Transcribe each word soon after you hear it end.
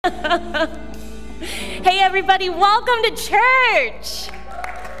Hey everybody, welcome to church.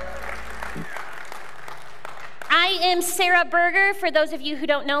 I am Sarah Berger. For those of you who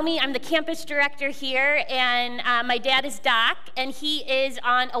don't know me, I'm the campus director here, and my dad is Doc, and he is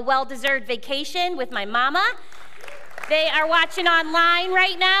on a well-deserved vacation with my mama. They are watching online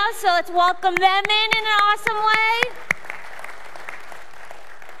right now, so let's welcome them in an awesome way.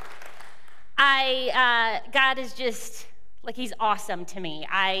 God is just, like, he's awesome to me.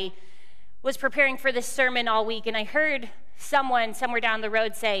 I was preparing for this sermon all week, and I heard someone somewhere down the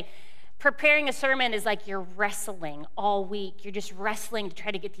road say, preparing a sermon is like you're wrestling all week. You're just wrestling to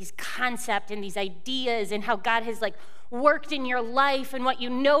try to get these concepts and these ideas and how God has, like, worked in your life and what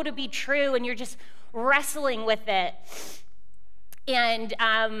you know to be true, and you're just wrestling with it. And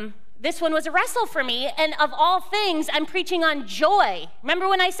this one was a wrestle for me, and of all things, I'm preaching on joy. Remember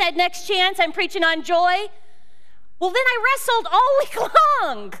when I said next chance, I'm preaching on joy? Well, then I wrestled all week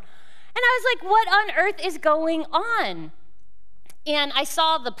long, and I was like, what on earth is going on? And I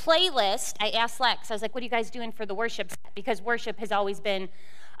saw the playlist. I asked Lex, I was like, what are you guys doing for the worship set? Because worship has always been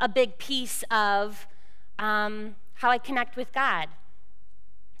a big piece of how I connect with God.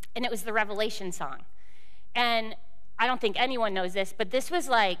 And it was the Revelation song. And I don't think anyone knows this, but this was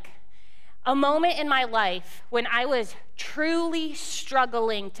like a moment in my life when I was truly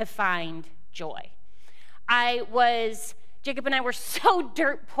struggling to find joy. Jacob and I were so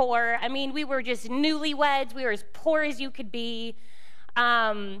dirt poor. I mean, we were just newlyweds. We were as poor as you could be.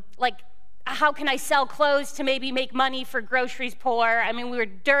 Like, how can I sell clothes to maybe make money for groceries poor? I mean, we were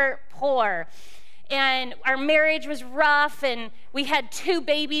dirt poor. And our marriage was rough, and we had 2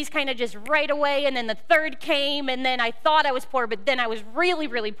 babies kind of just right away, and then the third came, and then I thought I was poor, but then I was really,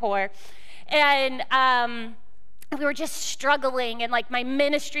 really poor. And we were just struggling, and like my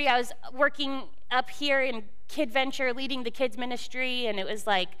ministry, I was working up here in Kid Venture, leading the kids ministry, and it was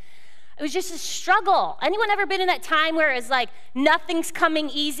just a struggle. Anyone ever been in that time where it's like nothing's coming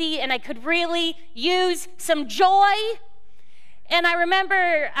easy and I could really use some joy? And I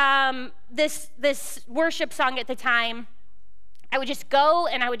remember this worship song at the time. I would just go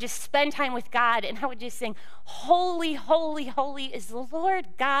and I would just spend time with God, and I would just sing, holy, holy, holy is the Lord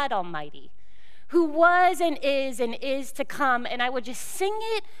God Almighty, who was and is to come. And I would just sing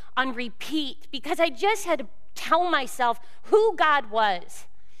it on repeat because I just had to tell myself who God was.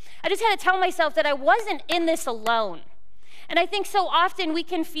 I just had to tell myself that I wasn't in this alone. And I think so often we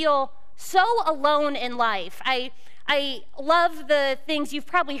can feel so alone in life. I love the things, you've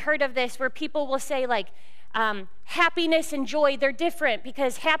probably heard of this, where people will say like, happiness and joy, they're different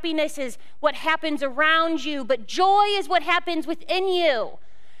because happiness is what happens around you, but joy is what happens within you.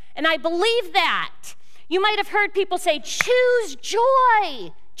 And I believe that. You might have heard people say, choose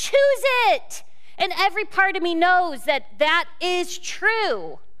joy, choose it. And every part of me knows that that is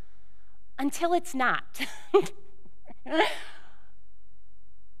true until it's not.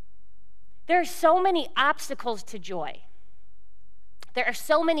 There are so many obstacles to joy. There are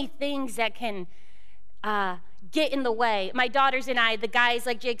so many things that can get in the way. My daughters and I, the guys,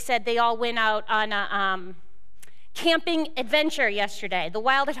 like Jake said, they all went out on a camping adventure yesterday, the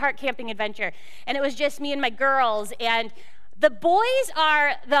Wild at Heart camping adventure. And it was just me and my girls. And the boys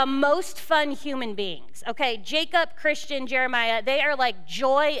are the most fun human beings, okay? Jacob, Christian, Jeremiah, they are like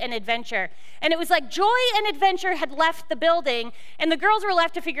joy and adventure. And it was like joy and adventure had left the building, and the girls were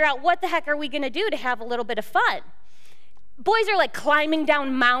left to figure out what the heck are we gonna do to have a little bit of fun. Boys are like climbing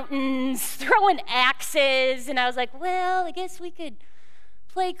down mountains, throwing axes, and I was like, well, I guess we could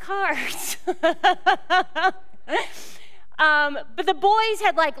play cards. But the boys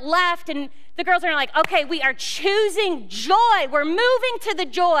had like left, and the girls are like, okay, we are choosing joy. We're moving to the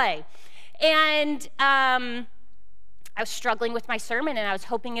joy. And I was struggling with my sermon, and I was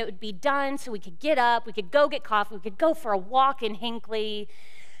hoping it would be done so we could get up, we could go get coffee, we could go for a walk in Hinckley.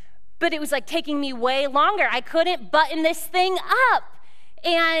 But it was like taking me way longer. I couldn't button this thing up.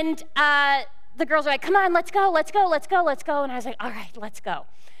 And the girls were like, come on, let's go, let's go, let's go, let's go. And I was like, all right, let's go.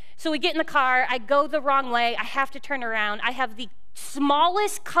 So we get in the car, I go the wrong way, I have to turn around. I have the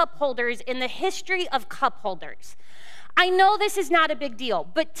smallest cup holders in the history of cup holders. I know this is not a big deal,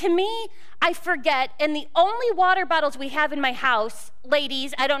 but to me, I forget, and the only water bottles we have in my house,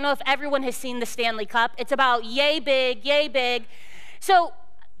 ladies, I don't know if everyone has seen the Stanley Cup, it's about yay big, yay big. So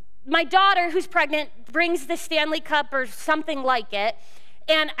my daughter, who's pregnant, brings the Stanley Cup or something like it,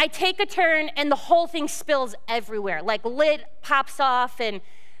 and I take a turn, and the whole thing spills everywhere, like lid pops off, and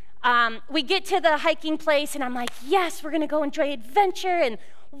we get to the hiking place, and I'm like, yes, we're gonna go enjoy adventure and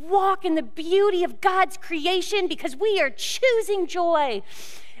walk in the beauty of God's creation because we are choosing joy.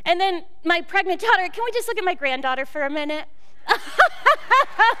 And then my pregnant daughter, can we just look at my granddaughter for a minute?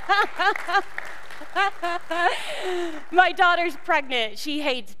 My daughter's pregnant. She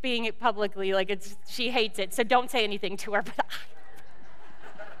hates being it publicly. She hates it. So don't say anything to her. But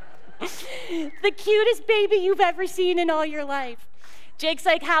the cutest baby you've ever seen in all your life. Jake's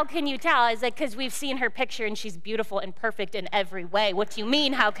like, how can you tell? I was like, because we've seen her picture and she's beautiful and perfect in every way. What do you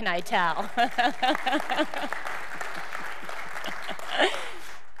mean, how can I tell?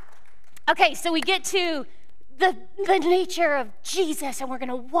 Okay, so we get to the nature of Jesus, and we're going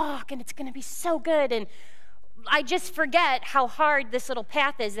to walk, and it's going to be so good. And I just forget how hard this little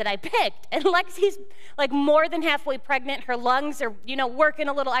path is that I picked. And Lexi's like more than halfway pregnant. Her lungs are, working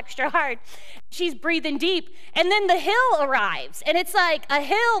a little extra hard. She's breathing deep. And then the hill arrives, and it's like a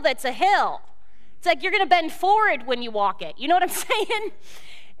hill that's a hill. It's like you're going to bend forward when you walk it. You know what I'm saying?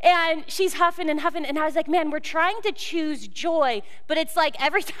 And she's huffing and huffing, and I was like, man, we're trying to choose joy, but it's like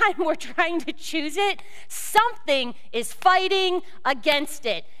every time we're trying to choose it, something is fighting against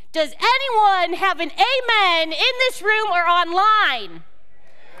it. Does anyone have an amen in this room or online?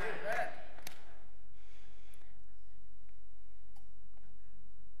 Amen.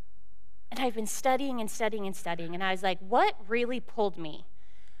 And I've been studying and studying and studying, and I was like, what really pulled me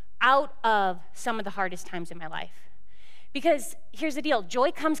out of some of the hardest times in my life? Because here's the deal,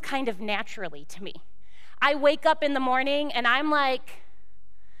 joy comes kind of naturally to me. I wake up in the morning and I'm like,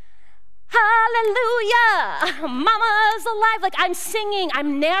 hallelujah, mama's alive. Like I'm singing,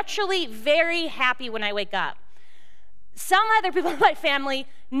 I'm naturally very happy when I wake up. Some other people in my family,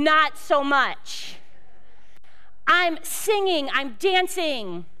 not so much. I'm singing, I'm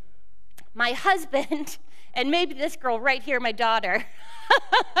dancing. My husband, and maybe this girl right here, my daughter,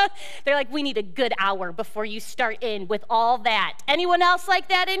 they're like, we need a good hour before you start in with all that. Anyone else like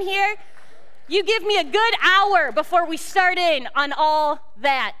that in here? You give me a good hour before we start in on all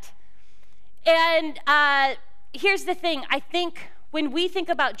that. And here's the thing. I think when we think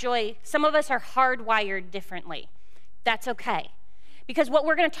about joy, some of us are hardwired differently. That's okay. Because what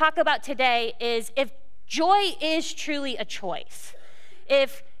we're going to talk about today is if joy is truly a choice.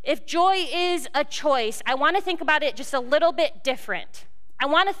 If joy is a choice, I want to think about it just a little bit different. I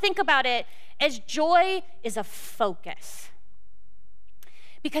want to think about it as joy is a focus.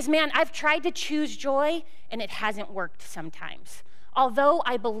 Because, man, I've tried to choose joy, and it hasn't worked sometimes, although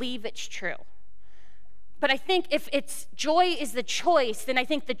I believe it's true. But I think if joy is the choice, then I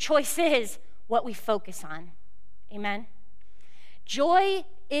think the choice is what we focus on. Amen? Joy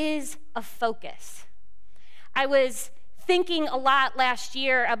is a focus. I was thinking a lot last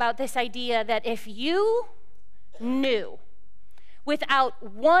year about this idea that if you knew without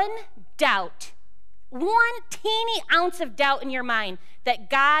one doubt, one teeny ounce of doubt in your mind that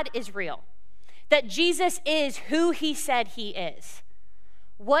God is real, that Jesus is who he said he is,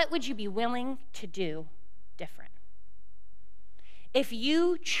 what would you be willing to do different? If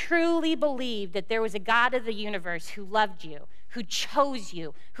you truly believed that there was a God of the universe who loved you, who chose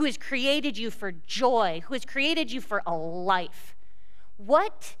you, who has created you for joy, who has created you for a life,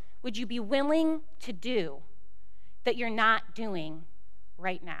 what would you be willing to do that you're not doing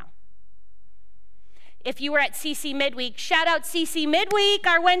right now? If you were at CC Midweek, shout out CC Midweek,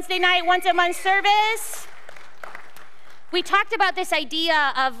 our Wednesday night, once a month service. We talked about this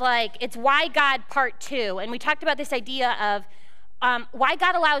idea of it's why God part 2. And we talked about this idea of why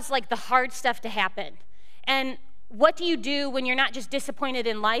God allows the hard stuff to happen. And what do you do when you're not just disappointed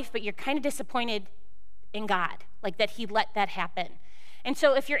in life, but you're kind of disappointed in God, that he let that happen. And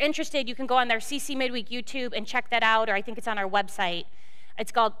so if you're interested, you can go on their CC Midweek YouTube and check that out, or I think it's on our website.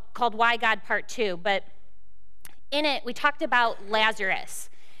 It's called Why God Part 2. But in it, we talked about Lazarus.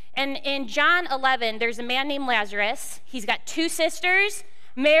 And in John 11, there's a man named Lazarus. He's got 2 sisters,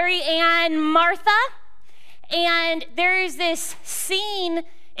 Mary and Martha. And there's this scene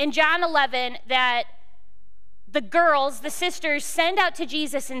in John 11 that the girls, the sisters, send out to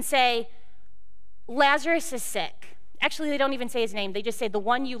Jesus and say, Lazarus is sick. Actually, they don't even say his name. They just say, the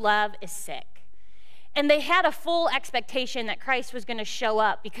one you love is sick. And they had a full expectation that Christ was going to show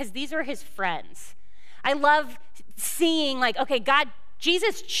up because these were his friends. I love seeing okay,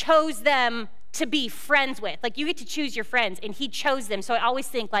 Jesus chose them to be friends with. You get to choose your friends, and he chose them. So I always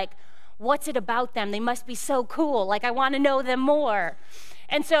think what's it about them? They must be so cool. I want to know them more.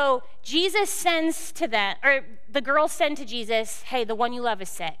 And so Jesus sends to them, or the girls send to Jesus, hey, the one you love is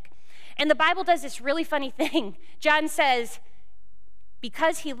sick. And the Bible does this really funny thing. John says,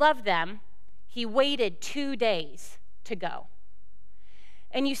 because he loved them, he waited 2 days to go.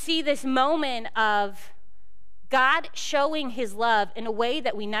 And you see this moment of God showing his love in a way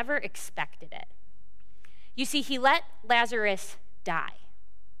that we never expected it. You see, he let Lazarus die.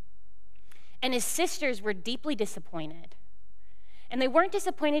 And his sisters were deeply disappointed. And they weren't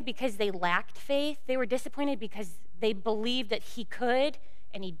disappointed because they lacked faith. They were disappointed because they believed that he could,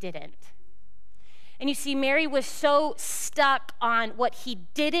 and he didn't. And you see, Mary was so stuck on what he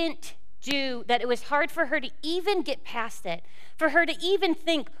didn't do that it was hard for her to even get past it, for her to even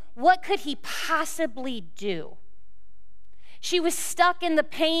think, what could he possibly do? She was stuck in the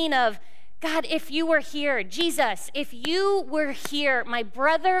pain of, God, if you were here, Jesus, if you were here, my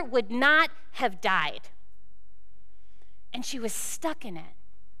brother would not have died. And she was stuck in it.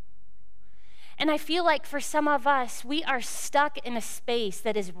 And I feel like for some of us, we are stuck in a space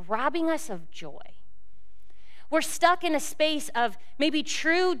that is robbing us of joy. We're stuck in a space of maybe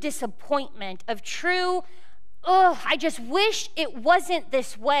true disappointment, of true, I just wish it wasn't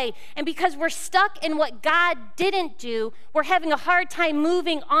this way. And because we're stuck in what God didn't do, we're having a hard time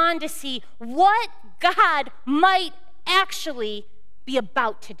moving on to see what God might actually be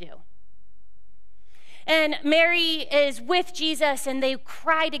about to do. And Mary is with Jesus, and they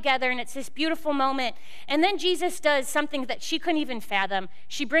cry together, and it's this beautiful moment. And then Jesus does something that she couldn't even fathom.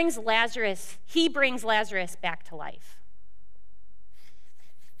 He brings Lazarus back to life.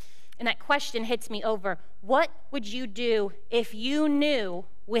 And that question hits me over. What would you do if you knew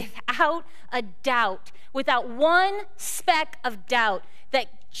without a doubt, without one speck of doubt,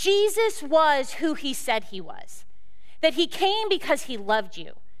 that Jesus was who he said he was? That he came because he loved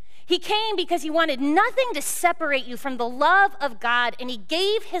you. He came because he wanted nothing to separate you from the love of God, and he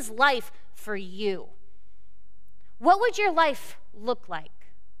gave his life for you. What would your life look like?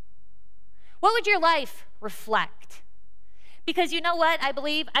 What would your life reflect? Because you know what I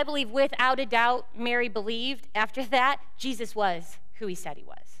believe? I believe without a doubt, Mary believed after that, Jesus was who he said he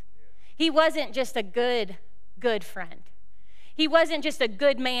was. He wasn't just a good friend. He wasn't just a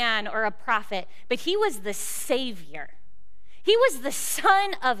good man or a prophet, but he was the Savior. He was the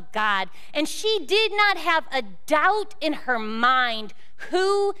Son of God, and she did not have a doubt in her mind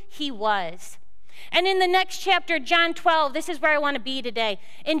who he was. And in the next chapter, John 12, this is where I want to be today.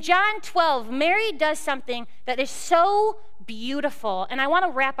 In John 12, Mary does something that is so beautiful, and I want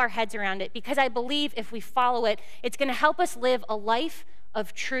to wrap our heads around it because I believe if we follow it, it's going to help us live a life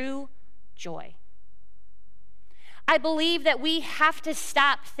of true joy. I believe that we have to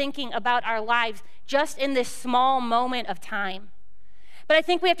stop thinking about our lives just in this small moment of time. But I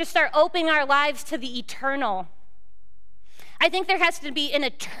think we have to start opening our lives to the eternal. I think there has to be an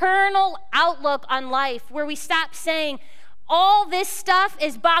eternal outlook on life where we stop saying, all this stuff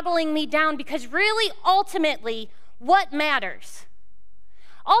is boggling me down, because really, ultimately, what matters?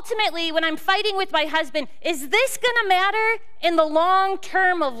 Ultimately, when I'm fighting with my husband, is this going to matter in the long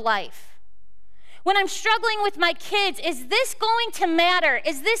term of life? When I'm struggling with my kids, is this going to matter?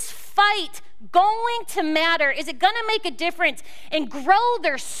 Is this fight going to matter? Is it going to make a difference and grow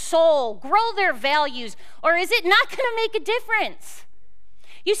their soul, grow their values, or is it not going to make a difference?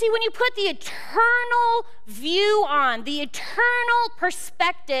 You see, when you put the eternal view on, the eternal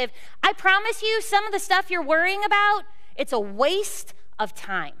perspective, I promise you some of the stuff you're worrying about, it's a waste of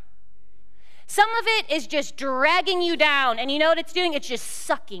time. Some of it is just dragging you down, and you know what it's doing? It's just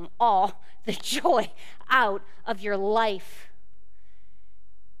sucking all the joy out of your life.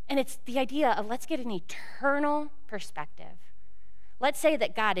 And it's the idea of let's get an eternal perspective. Let's say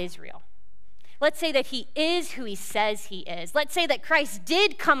that God is real. Let's say that he is who he says he is. Let's say that Christ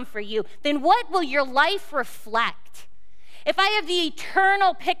did come for you. Then what will your life reflect? If I have the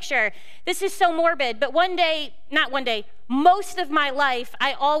eternal picture, this is so morbid, but most of my life,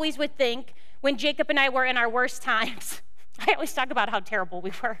 I always would think, when Jacob and I were in our worst times, I always talk about how terrible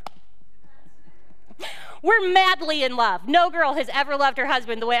we were. We're madly in love. No girl has ever loved her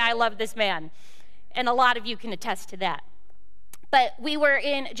husband the way I love this man. And a lot of you can attest to that. But we were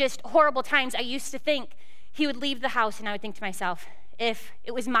in just horrible times. I used to think he would leave the house, and I would think to myself, if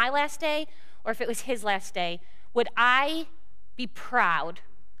it was my last day or if it was his last day, would I be proud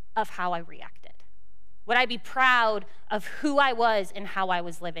of how I reacted? Would I be proud of who I was and how I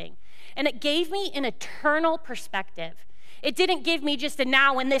was living? And it gave me an eternal perspective. It didn't give me just a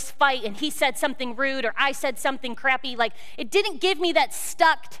now in this fight and he said something rude or I said something crappy. Like, it didn't give me that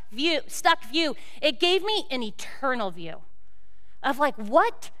stuck view. It gave me an eternal view of like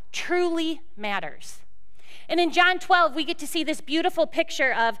what truly matters. And in John 12, we get to see this beautiful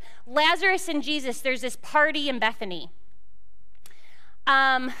picture of Lazarus and Jesus. There's this party in Bethany.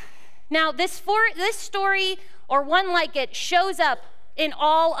 Now, this story, or one like it, shows up in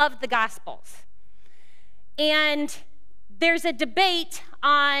all of the Gospels. And there's a debate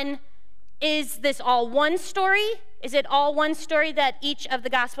on, is this all one story? Is it all one story that each of the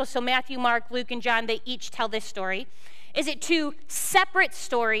Gospels, so Matthew, Mark, Luke, and John, they each tell this story? Is it two separate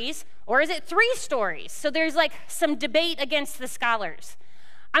stories, Or is it 3 stories? So there's like some debate against the scholars.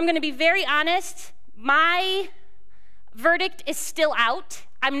 I'm going to be very honest. My verdict is still out.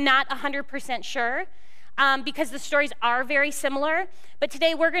 I'm not 100% sure because the stories are very similar. But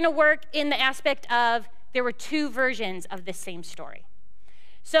today we're going to work in the aspect of there were 2 versions of this same story.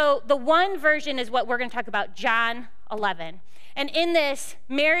 So the one version is what we're going to talk about, John 11. And in this,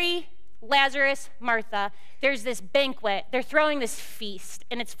 Mary, Lazarus, Martha, there's this banquet. They're throwing this feast,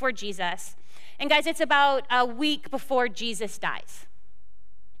 and it's for Jesus. And guys, it's about a week before Jesus dies.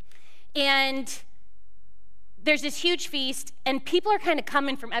 And there's this huge feast, and people are kind of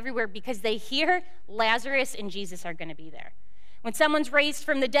coming from everywhere because they hear Lazarus and Jesus are going to be there. When someone's raised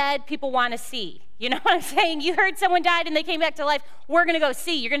from the dead, people want to see. You know what I'm saying? You heard someone died and they came back to life. We're going to go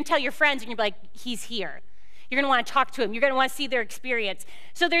see. You're going to tell your friends, and you're like, he's here. You're going to want to talk to him. You're going to want to see their experience.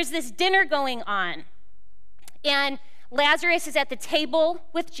 So there's this dinner going on, and Lazarus is at the table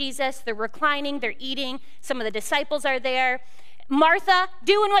with Jesus. They're reclining. They're eating. Some of the disciples are there. Martha,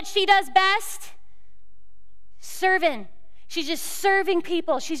 doing what she does best, serving. She's just serving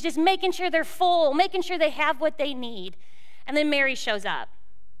people. She's just making sure they're full, making sure they have what they need. And then Mary shows up.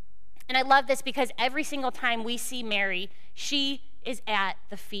 And I love this because every single time we see Mary, she is at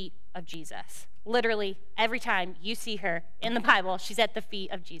the feet of Jesus. Literally, every time you see her in the Bible, she's at the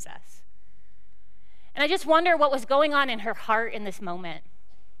feet of Jesus. And I just wonder what was going on in her heart in this moment.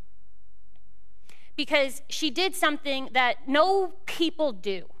 Because she did something that no people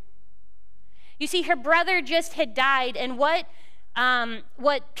do. You see, her brother just had died, and what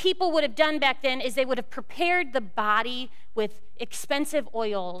people would have done back then is they would have prepared the body with expensive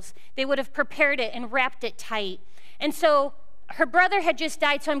oils. They would have prepared it and wrapped it tight. And so her brother had just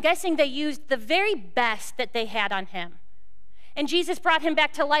died, so I'm guessing they used the very best that they had on him. And Jesus brought him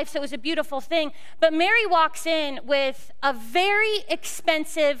back to life, so it was a beautiful thing. But Mary walks in with a very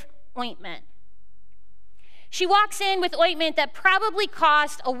expensive ointment. She walks in with ointment that probably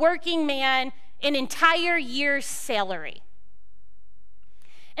cost a working man an entire year's salary.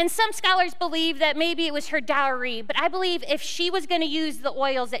 And some scholars believe that maybe it was her dowry, but I believe if she was going to use the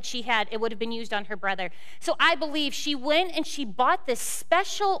oils that she had, it would have been used on her brother. So I believe she went and she bought this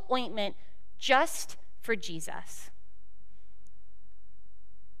special ointment just for Jesus.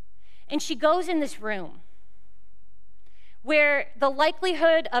 And she goes in this room where the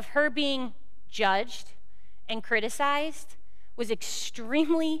likelihood of her being judged and criticized was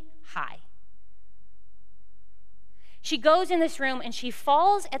extremely high. She goes in this room and she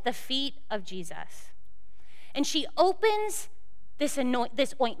falls at the feet of Jesus. And she opens this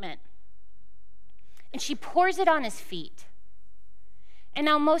ointment and she pours it on his feet. And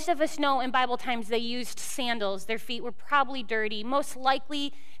now most of us know in Bible times they used sandals. Their feet were probably dirty. Most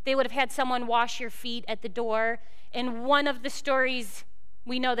likely they would have had someone wash your feet at the door. In one of the stories,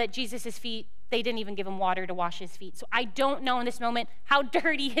 we know that Jesus' feet, they didn't even give him water to wash his feet. So I don't know in this moment how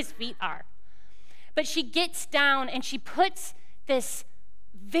dirty his feet are. But she gets down and she puts this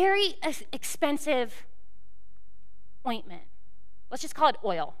very expensive ointment. Let's just call it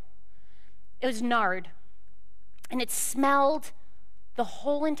oil. It was nard. And it smelled the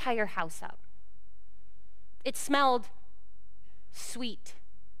whole entire house up. It smelled sweet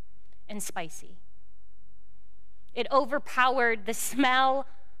and spicy. It overpowered the smell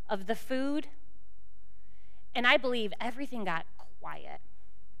of the food. And I believe everything got quiet.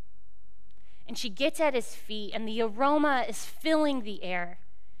 And she gets at his feet, and the aroma is filling the air.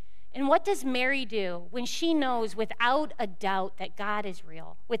 And what does Mary do when she knows without a doubt that God is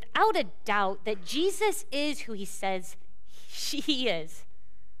real, without a doubt that Jesus is who he says he is?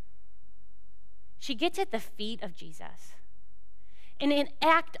 She gets at the feet of Jesus in an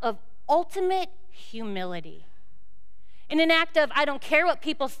act of ultimate humility, in an act of, I don't care what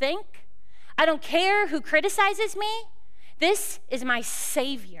people think. I don't care who criticizes me. This is my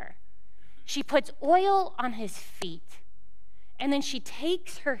Savior. She puts oil on his feet, and then she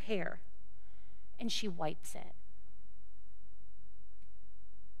takes her hair and she wipes it.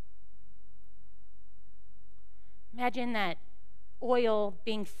 Imagine that oil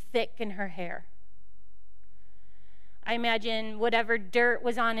being thick in her hair. I imagine whatever dirt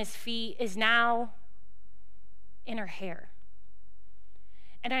was on his feet is now in her hair.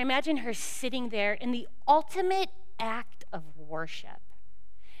 And I imagine her sitting there in the ultimate act of worship,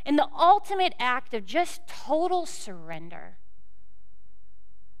 in the ultimate act of just total surrender.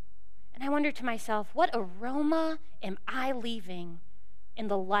 And I wonder to myself, what aroma am I leaving in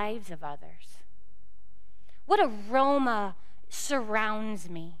the lives of others? What aroma surrounds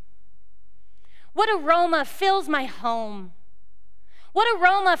me? What aroma fills my home? What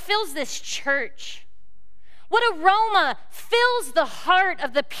aroma fills this church? What aroma fills the heart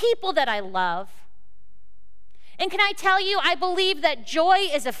of the people that I love? And can I tell you, I believe that joy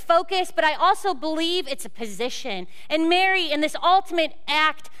is a focus, but I also believe it's a position. And Mary, in this ultimate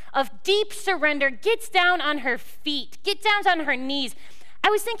act of deep surrender, gets down on her feet, gets down on her knees. I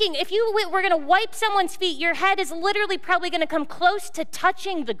was thinking, if you were going to wipe someone's feet, your head is literally probably going to come close to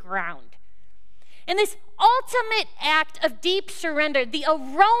touching the ground. In this ultimate act of deep surrender, the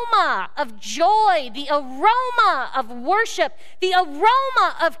aroma of joy, the aroma of worship, the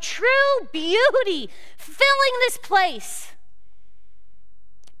aroma of true beauty filling this place.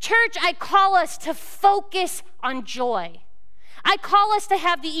 Church, I call us to focus on joy. I call us to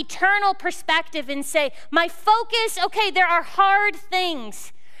have the eternal perspective and say, my focus, okay, there are hard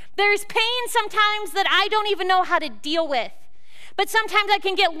things. There's pain sometimes that I don't even know how to deal with. But sometimes I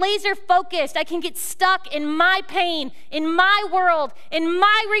can get laser focused. I can get stuck in my pain, in my world, in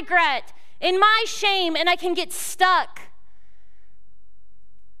my regret, in my shame, and I can get stuck.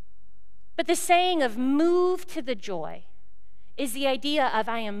 But the saying of move to the joy is the idea of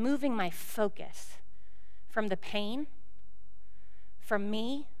I am moving my focus from the pain, from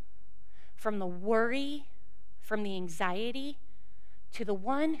me, from the worry, from the anxiety, to the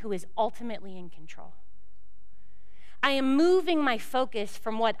one who is ultimately in control. I am moving my focus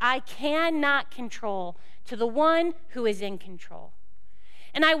from what I cannot control to the one who is in control.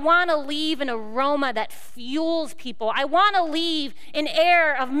 And I want to leave an aroma that fuels people. I want to leave an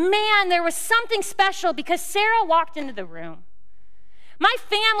air of, man, there was something special because Sarah walked into the room. My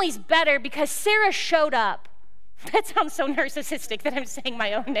family's better because Sarah showed up. That sounds so narcissistic that I'm saying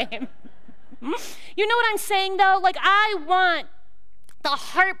my own name. You know what I'm saying, though? Like, I want the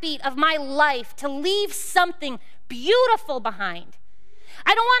heartbeat of my life to leave something beautiful behind.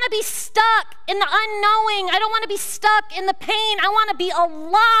 I don't want to be stuck in the unknowing. I don't want to be stuck in the pain. I want to be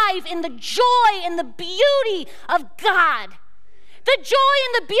alive in the joy and the beauty of God. The joy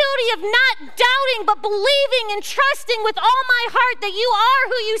and the beauty of not doubting, but believing and trusting with all my heart that you are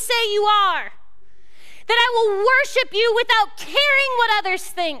who you say you are. That I will worship you without caring what others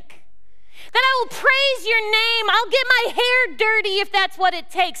think. That I will praise your name. I'll get my hair dirty if that's what it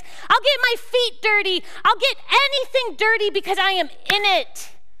takes. I'll get my feet dirty. I'll get anything dirty because I am in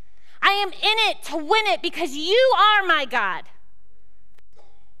it. I am in it to win it because you are my God.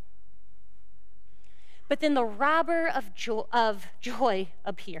 But then the robber of joy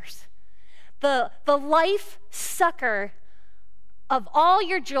appears. The life sucker of all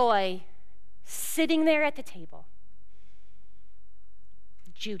your joy sitting there at the table.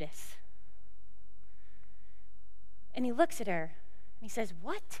 Judas. And he looks at her and he says,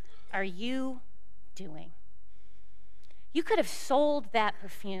 what are you doing? You could have sold that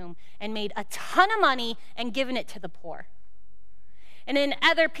perfume and made a ton of money and given it to the poor. And in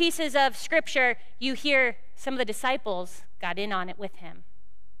other pieces of scripture, you hear some of the disciples got in on it with him.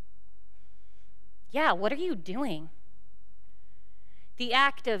 Yeah, what are you doing? The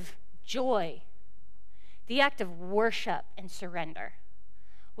act of joy, the act of worship and surrender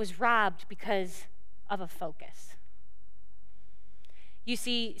was robbed because of a focus. You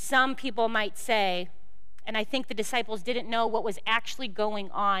see, some people might say, and I think the disciples didn't know what was actually going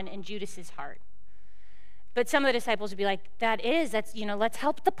on in Judas's heart. But some of the disciples would be like, let's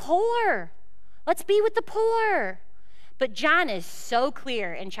help the poor. Let's be with the poor. But John is so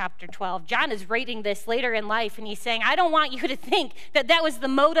clear in chapter 12. John is writing this later in life, and he's saying, I don't want you to think that that was the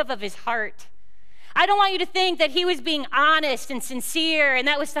motive of his heart. I don't want you to think that he was being honest and sincere, and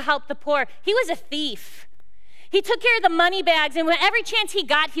that was to help the poor. He was a thief. He took care of the money bags, and every chance he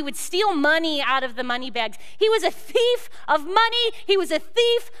got, he would steal money out of the money bags. He was a thief of money. He was a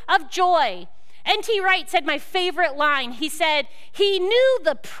thief of joy. N.T. Wright said my favorite line. He said, he knew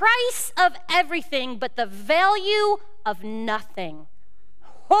the price of everything, but the value of nothing.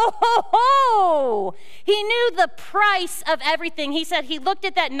 Ho, ho, ho! He knew the price of everything. He said he looked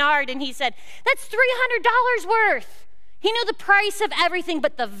at that nard, and he said, that's $300 worth. He knew the price of everything,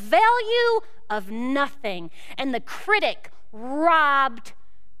 but the value of nothing. And the critic robbed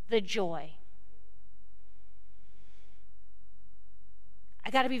the joy. I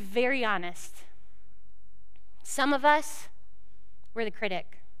got to be very honest. Some of us, we're the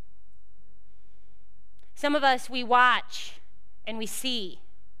critic. Some of us, we watch and we see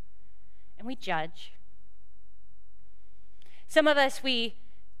and we judge. Some of us, we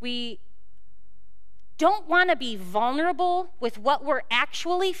don't want to be vulnerable with what we're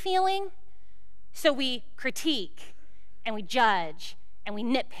actually feeling, so we critique and we judge and we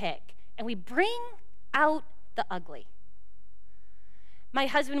nitpick and we bring out the ugly. My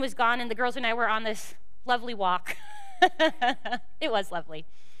husband was gone and the girls and I were on this lovely walk. It was lovely.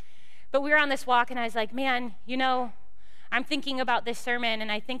 But we were on this walk, and I was like, man, I'm thinking about this sermon,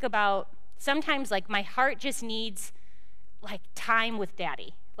 and I think about sometimes, like, my heart just needs, like, time with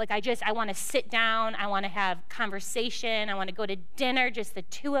Daddy. Like, I want to sit down. I want to have conversation. I want to go to dinner, just the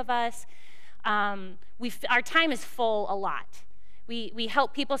two of us. Our time is full a lot. We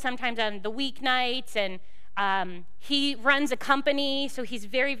help people sometimes on the weeknights, and he runs a company, so he's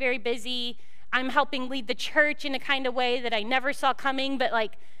very, very busy. I'm helping lead the church in a kind of way that I never saw coming, but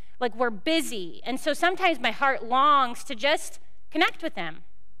like we're busy. And so sometimes my heart longs to just connect with him.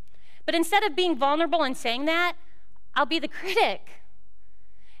 But instead of being vulnerable and saying that, I'll be the critic.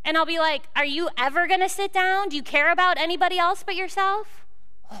 And I'll be like, are you ever going to sit down? Do you care about anybody else but yourself?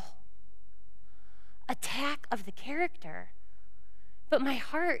 Oh, attack of the character. But my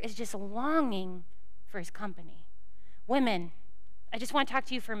heart is just longing for his company. Women, I just want to talk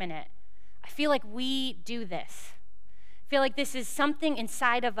to you for a minute. I feel like we do this. I feel like this is something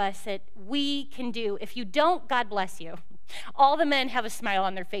inside of us that we can do. If you don't, God bless you. All the men have a smile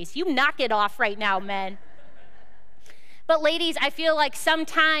on their face. You knock it off right now, men. But ladies, I feel like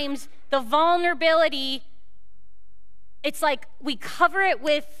sometimes the vulnerability, it's like we cover it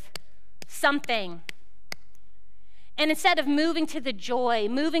with something. And instead of moving to the joy,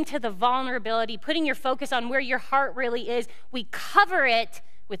 moving to the vulnerability, putting your focus on where your heart really is, we cover it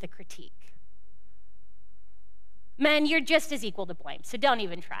with a critique. Men, you're just as equal to blame, so don't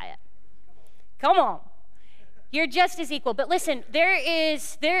even try it. Come on. You're just as equal. But listen, there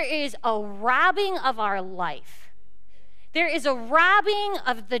is a robbing of our life. There is a robbing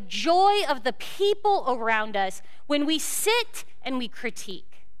of the joy of the people around us when we sit and we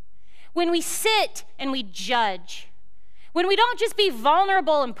critique, when we sit and we judge, when we don't just be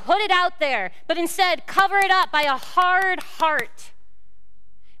vulnerable and put it out there, but instead cover it up by a hard heart.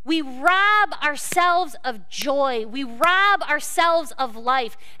 We rob ourselves of joy. We rob ourselves of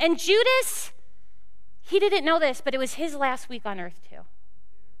life. And Judas, he didn't know this, but it was his last week on earth too.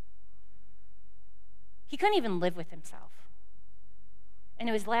 He couldn't even live with himself. And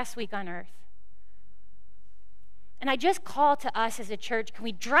it was last week on earth. And I just call to us as a church, can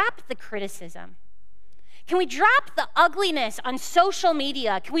we drop the criticism? Can we drop the ugliness on social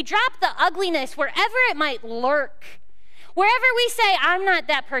media? Can we drop the ugliness wherever it might lurk? Wherever we say, I'm not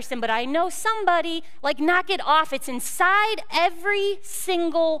that person, but I know somebody, like, knock it off. It's inside every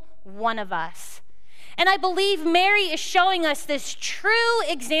single one of us. And I believe Mary is showing us this true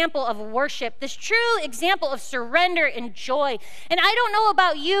example of worship, this true example of surrender and joy. And I don't know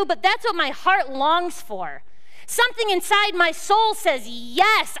about you, but that's what my heart longs for. Something inside my soul says,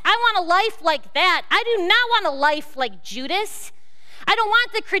 yes, I want a life like that. I do not want a life like Judas. I don't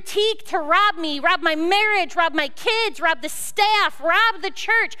want the critique to rob me, rob my marriage, rob my kids, rob the staff, rob the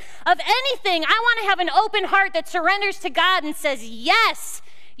church of anything. I want to have an open heart that surrenders to God and says, yes,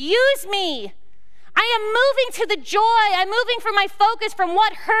 use me. I am moving to the joy. I'm moving from my focus from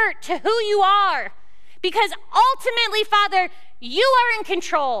what hurt to who you are. Because ultimately, Father, you are in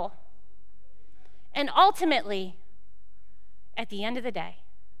control. And ultimately, at the end of the day,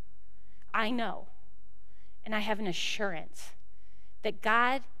 I know and I have an assurance that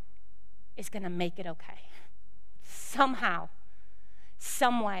God is going to make it okay. Somehow,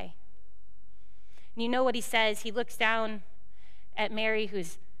 some way. And you know what he says? He looks down at Mary,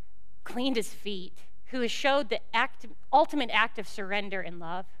 who's cleaned his feet, who has showed the ultimate act of surrender and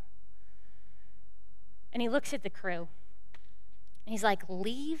love. And he looks at the crew, and he's like,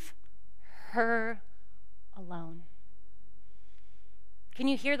 leave her alone. Can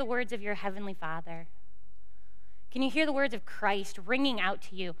you hear the words of your heavenly Father? Can you hear the words of Christ ringing out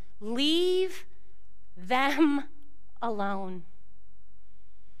to you? Leave them alone.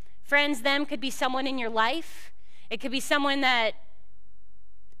 Friends, them could be someone in your life. It could be someone that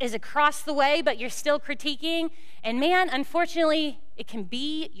is across the way, but you're still critiquing. And man, unfortunately, it can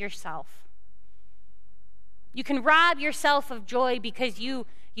be yourself. You can rob yourself of joy because you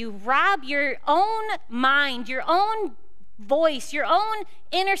rob your own mind, your own voice, your own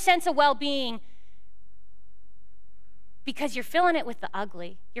inner sense of well-being because you're filling it with the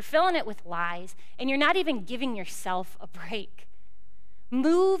ugly. You're filling it with lies, and you're not even giving yourself a break.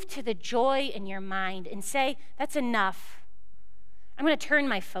 Move to the joy in your mind and say, that's enough. I'm going to turn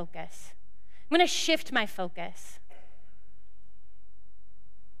my focus. I'm going to shift my focus.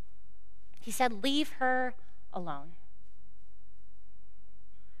 He said, leave her alone.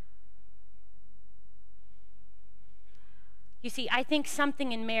 You see, I think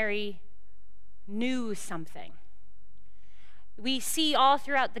something in Mary knew something. We see all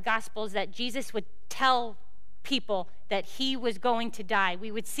throughout the Gospels that Jesus would tell people, that he was going to die.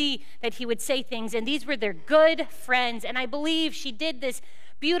 We would see that he would say things, and these were their good friends. And I believe she did this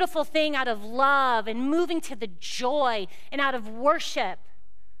beautiful thing out of love and moving to the joy and out of worship.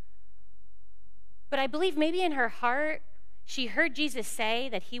 But I believe maybe in her heart, she heard Jesus say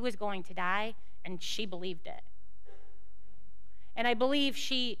that he was going to die, and she believed it. And I believe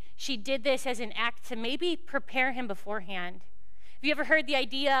she did this as an act to maybe prepare him beforehand. Have you ever heard the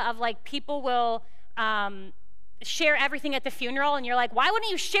idea of like people will share everything at the funeral, and you're like, why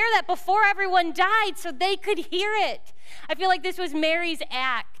wouldn't you share that before everyone died so they could hear it? I feel like this was Mary's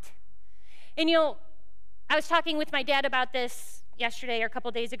act. And I was talking with my dad about this yesterday or a couple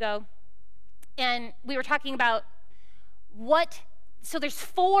days ago, and we were talking about so there's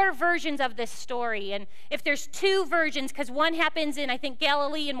 4 versions of this story, and if there's 2 versions, because one happens in, I think,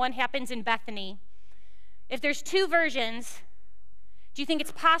 Galilee and one happens in Bethany. If there's 2 versions, do you think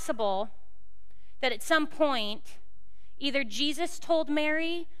it's possible that at some point, either Jesus told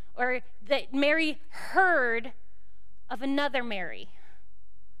Mary or that Mary heard of another Mary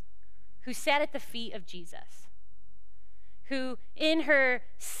who sat at the feet of Jesus, who in her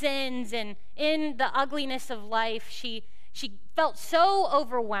sins and in the ugliness of life, she felt so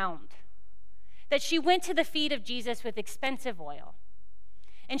overwhelmed that she went to the feet of Jesus with expensive oil,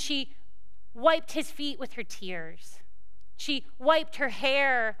 and she wiped his feet with her tears. She wiped her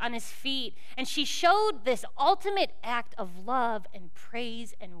hair on his feet, and she showed this ultimate act of love and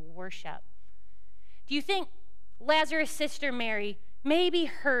praise and worship. Do you think Lazarus' sister Mary maybe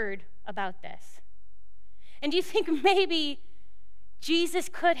heard about this? And do you think maybe Jesus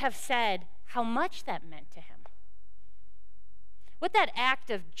could have said how much that meant to him? With that act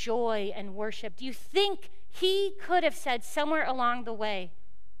of joy and worship, do you think he could have said somewhere along the way,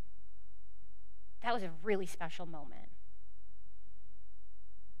 that was a really special moment?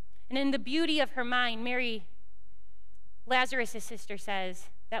 And in the beauty of her mind, Mary, Lazarus' sister, says,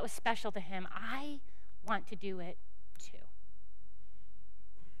 that was special to him. I want to do it too.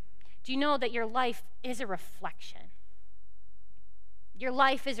 Do you know that your life is a reflection? Your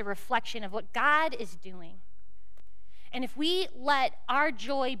life is a reflection of what God is doing. And if we let our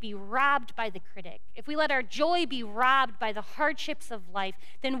joy be robbed by the critic, if we let our joy be robbed by the hardships of life,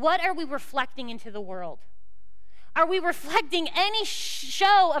 then what are we reflecting into the world? Are we reflecting any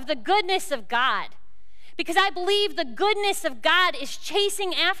show of the goodness of God? Because I believe the goodness of God is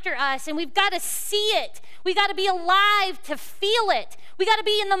chasing after us, and we've got to see it. We've got to be alive to feel it. We got to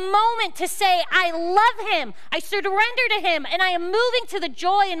be in the moment to say, I love him, I surrender to him, and I am moving to the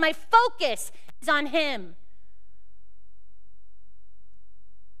joy, and my focus is on him.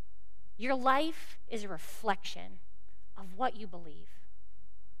 Your life is a reflection of what you believe.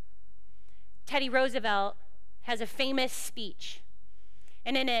 Teddy Roosevelt has a famous speech,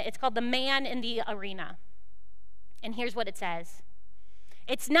 and in it, it's called The Man in the Arena. And here's what it says.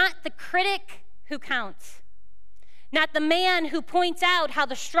 It's not the critic who counts, not the man who points out how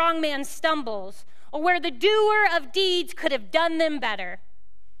the strong man stumbles or where the doer of deeds could have done them better.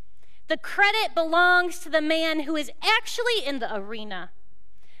 The credit belongs to the man who is actually in the arena,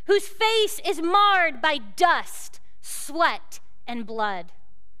 whose face is marred by dust, sweat, and blood,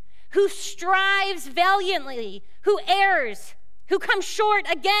 who strives valiantly, who errs, who comes short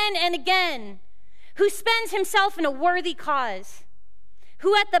again and again, who spends himself in a worthy cause,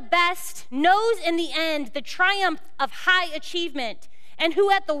 who at the best knows in the end the triumph of high achievement, and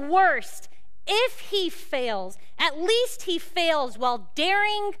who at the worst, if he fails, at least he fails while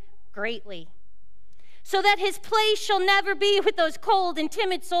daring greatly, so that his place shall never be with those cold and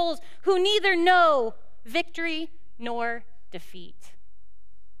timid souls who neither know victory nor defeat.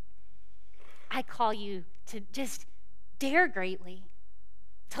 I call you to just dare greatly,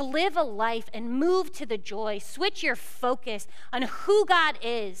 to live a life and move to the joy. Switch your focus on who God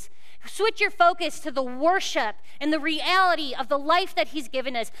is. Switch your focus to the worship and the reality of the life that he's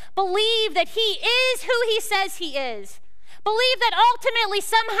given us. Believe that he is who he says he is. Believe that ultimately,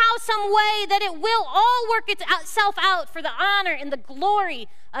 somehow, some way, that it will all work itself out for the honor and the glory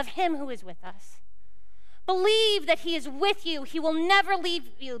of him who is with us. Believe that he is with you, he will never leave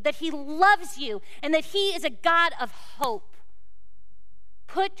you, that he loves you, and that he is a God of hope.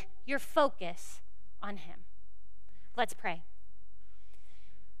 Put your focus on him. Let's pray.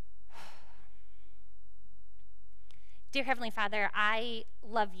 Dear Heavenly Father, I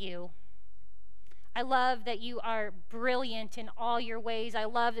love you. I love that you are brilliant in all your ways. I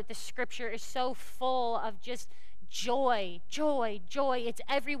love that the scripture is so full of just joy, joy, joy. It's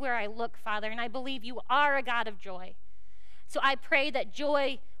everywhere I look, Father, and I believe you are a God of joy. So I pray that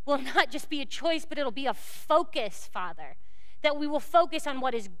joy will not just be a choice, but it'll be a focus, Father, that we will focus on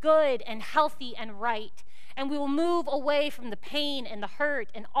what is good and healthy and right, and we will move away from the pain and the hurt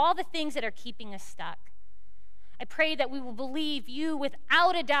and all the things that are keeping us stuck. I pray that we will believe you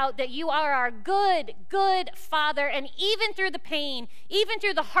without a doubt, that you are our good, good Father, and even through the pain, even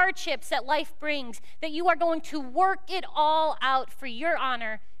through the hardships that life brings, that you are going to work it all out for your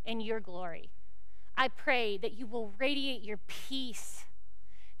honor and your glory. I pray that you will radiate your peace,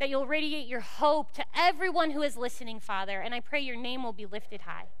 that you'll radiate your hope to everyone who is listening, Father, and I pray your name will be lifted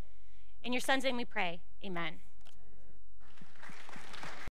high. In your Son's name we pray, amen.